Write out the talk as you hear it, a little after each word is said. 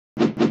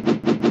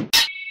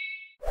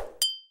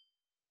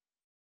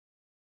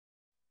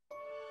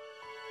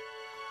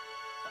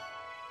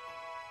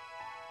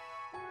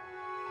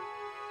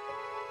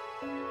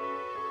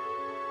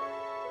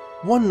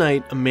One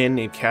night, a man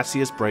named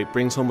Cassius Bright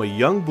brings home a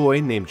young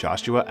boy named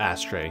Joshua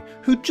Astray,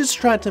 who just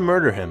tried to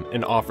murder him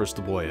and offers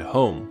the boy a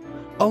home,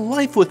 a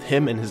life with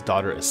him and his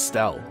daughter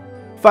Estelle.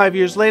 5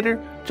 years later,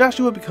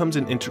 Joshua becomes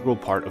an integral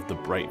part of the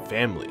Bright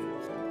family.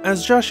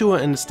 As Joshua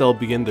and Estelle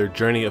begin their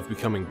journey of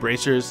becoming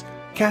bracers,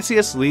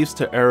 Cassius leaves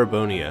to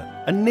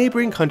Erebonia, a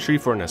neighboring country,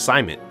 for an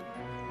assignment.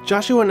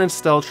 Joshua and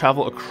Estelle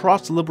travel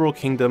across the Liberl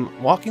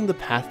Kingdom, walking the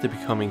path to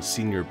becoming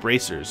senior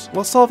bracers,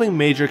 while solving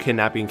major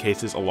kidnapping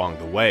cases along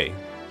the way.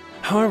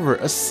 However,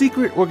 a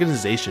secret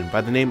organization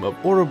by the name of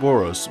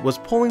Ouroboros was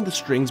pulling the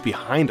strings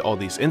behind all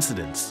these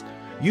incidents.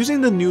 Using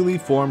the newly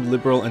formed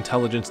Liberal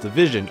Intelligence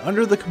Division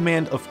under the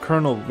command of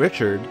Colonel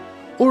Richard,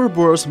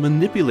 Ouroboros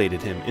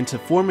manipulated him into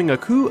forming a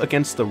coup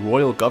against the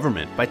royal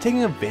government by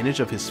taking advantage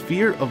of his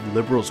fear of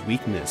Liberl's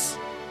weakness.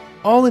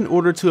 All in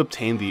order to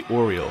obtain the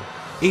Oriole,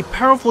 a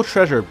powerful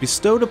treasure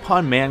bestowed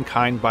upon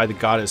mankind by the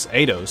goddess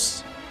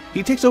Eidos.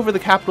 He takes over the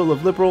capital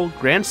of Liberl,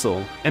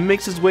 Gransel, and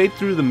makes his way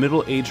through the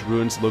Middle Age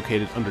ruins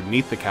located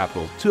underneath the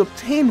capital to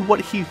obtain what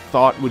he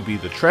thought would be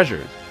the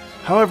treasure.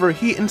 However,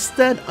 he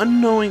instead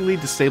unknowingly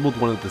disabled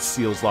one of the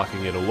seals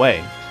locking it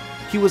away.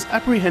 He was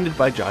apprehended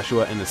by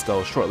Joshua and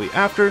Estelle shortly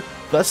after,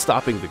 thus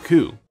stopping the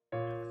coup.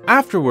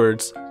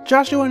 Afterwards,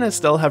 Joshua and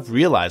Estelle have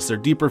realized their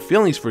deeper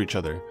feelings for each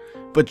other,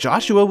 but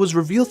Joshua was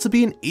revealed to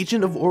be an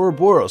agent of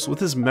Ouroboros with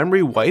his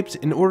memory wiped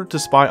in order to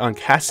spy on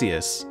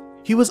Cassius.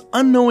 He was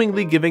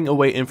unknowingly giving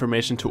away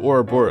information to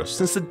Ouroboros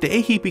since the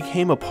day he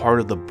became a part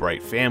of the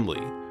Bright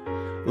family.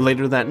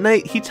 Later that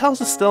night, he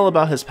tells Estelle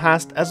about his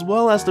past as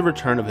well as the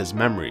return of his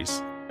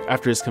memories.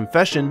 After his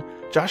confession,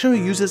 Joshua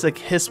uses a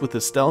kiss with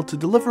Estelle to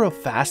deliver a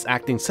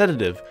fast-acting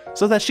sedative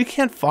so that she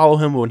can't follow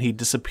him when he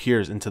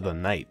disappears into the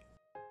night.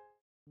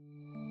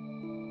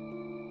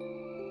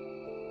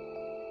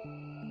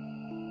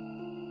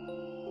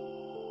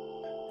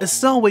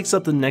 Estelle wakes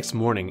up the next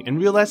morning and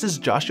realizes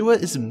Joshua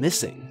is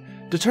missing.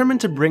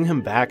 Determined to bring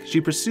him back, she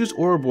pursues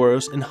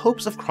Ouroboros in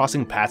hopes of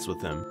crossing paths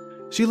with him.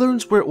 She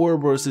learns where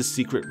Ouroboros'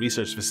 secret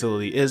research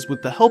facility is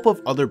with the help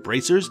of other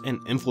bracers and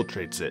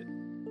infiltrates it.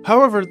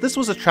 However, this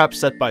was a trap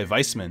set by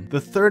Weissman,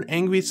 the third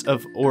antagonist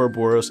of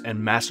Ouroboros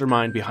and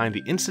mastermind behind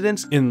the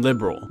incidents in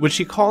Liberl, which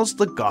he calls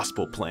the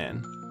Gospel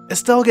Plan.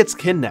 Estelle gets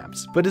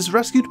kidnapped, but is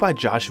rescued by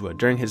Joshua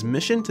during his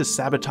mission to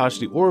sabotage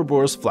the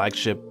Ouroboros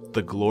flagship,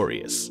 the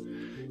Glorious.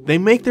 They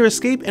make their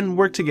escape and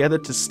work together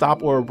to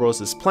stop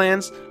Ouroboros'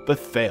 plans, but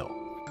fail.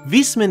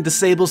 Weissman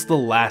disables the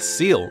last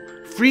seal,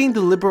 freeing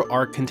the Liberl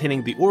Ark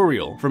containing the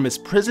Oriole from its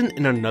prison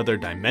in another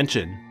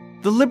dimension.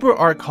 The Liberl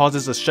Ark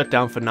causes a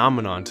shutdown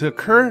phenomenon to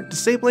occur,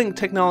 disabling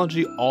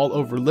technology all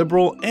over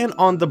Liberl and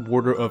on the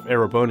border of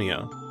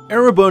Erebonia.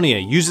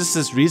 Erebonia uses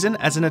this reason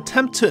as an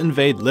attempt to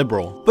invade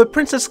Liberl, but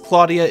Princess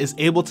Claudia is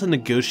able to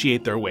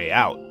negotiate their way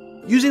out.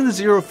 Using the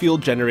zero fuel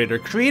generator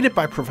created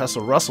by Professor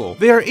Russell,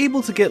 they are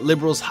able to get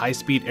Liberl's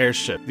high-speed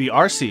airship, the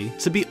RC,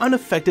 to be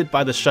unaffected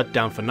by the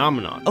shutdown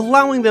phenomenon,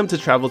 allowing them to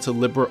travel to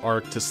Liberl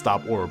Ark to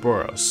stop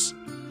Ouroboros.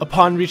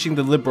 Upon reaching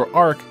the Liberl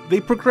Ark,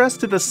 they progress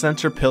to the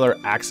center pillar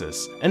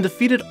axis and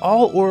defeated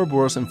all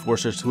Ouroboros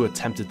enforcers who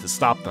attempted to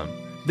stop them.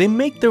 They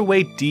make their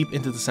way deep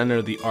into the center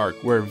of the Ark,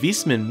 where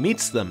Weissman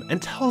meets them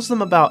and tells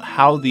them about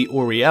how the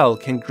Oriole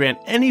can grant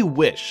any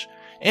wish,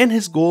 and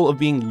his goal of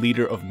being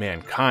leader of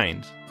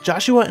mankind.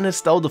 Joshua and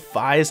Estelle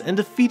defies and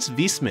defeats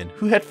Weissman,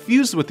 who had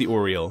fused with the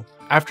Oriole.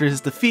 After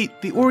his defeat,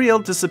 the Oriole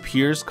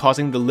disappears,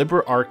 causing the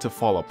Liberl Ark to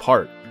fall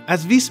apart.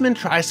 As Weissman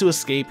tries to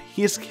escape,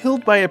 he is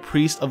killed by a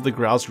priest of the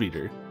Growls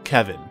Reader,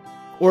 Kevin.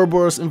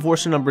 Ouroboros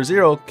Enforcer Number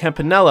 0,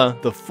 Campanella,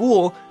 the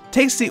Fool,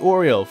 takes the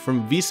Oriole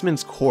from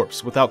Weissman's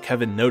corpse without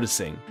Kevin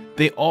noticing.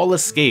 They all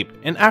escape,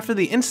 and after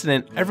the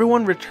incident,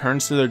 everyone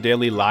returns to their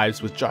daily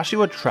lives with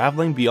Joshua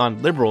traveling beyond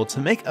Liberl to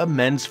make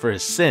amends for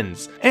his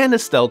sins, and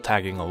Estelle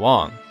tagging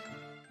along.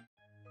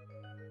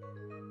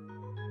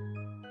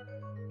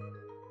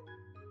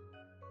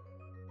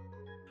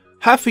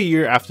 Half a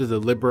year after the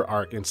Liberl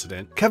Ark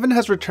incident, Kevin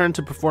has returned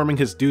to performing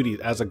his duties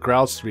as a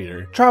Growls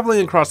Reader,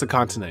 traveling across the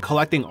continent,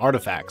 collecting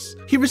artifacts.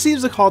 He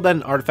receives a call that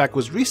an artifact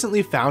was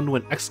recently found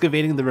when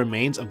excavating the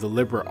remains of the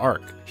Liberl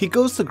Ark. He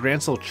goes to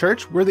Gransel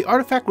Church, where the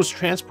artifact was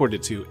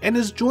transported to, and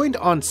is joined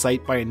on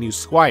site by a new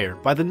squire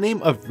by the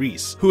name of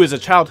Reese, who is a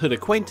childhood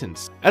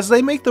acquaintance. As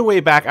they make their way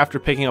back after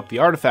picking up the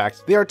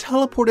artifact, they are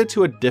teleported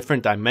to a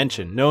different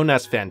dimension, known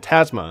as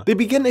Phantasma. They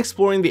begin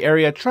exploring the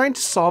area, trying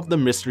to solve the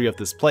mystery of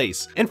this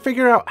place, and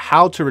figure out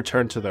how to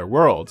return to their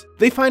world.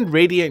 They find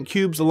radiant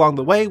cubes along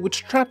the way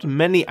which trapped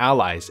many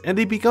allies, and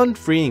they begun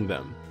freeing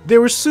them. They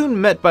were soon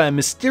met by a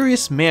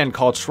mysterious man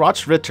called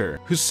Schwarz Ritter,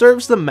 who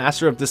serves the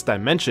master of this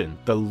dimension,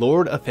 the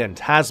Lord of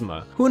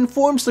Phantasma, who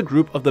informs the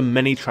group of the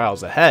many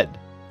trials ahead.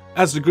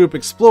 As the group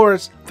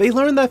explores, they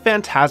learn that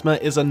Phantasma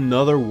is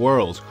another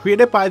world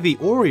created by the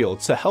Oriole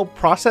to help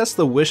process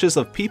the wishes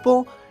of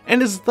people,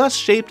 and is thus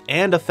shaped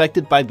and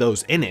affected by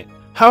those in it.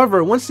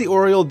 However, once the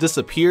Oriole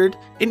disappeared,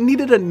 it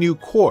needed a new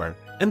core,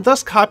 and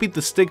thus copied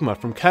the stigma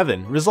from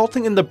Kevin,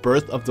 resulting in the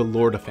birth of the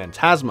Lord of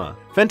Phantasma.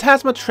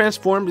 Phantasma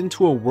transformed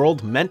into a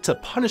world meant to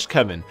punish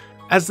Kevin,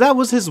 as that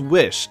was his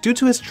wish due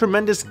to his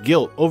tremendous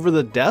guilt over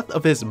the death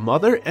of his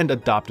mother and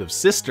adoptive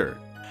sister.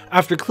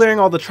 After clearing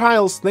all the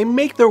trials, they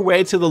make their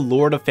way to the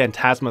Lord of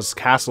Phantasma's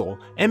castle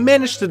and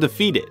manage to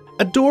defeat it.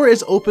 A door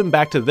is opened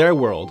back to their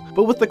world,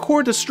 but with the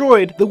core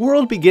destroyed, the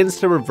world begins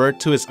to revert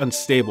to its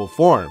unstable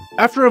form.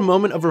 After a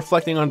moment of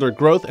reflecting on their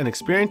growth and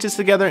experiences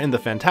together in the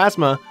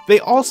Phantasma, they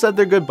all said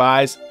their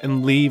goodbyes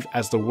and leave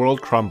as the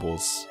world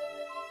crumbles.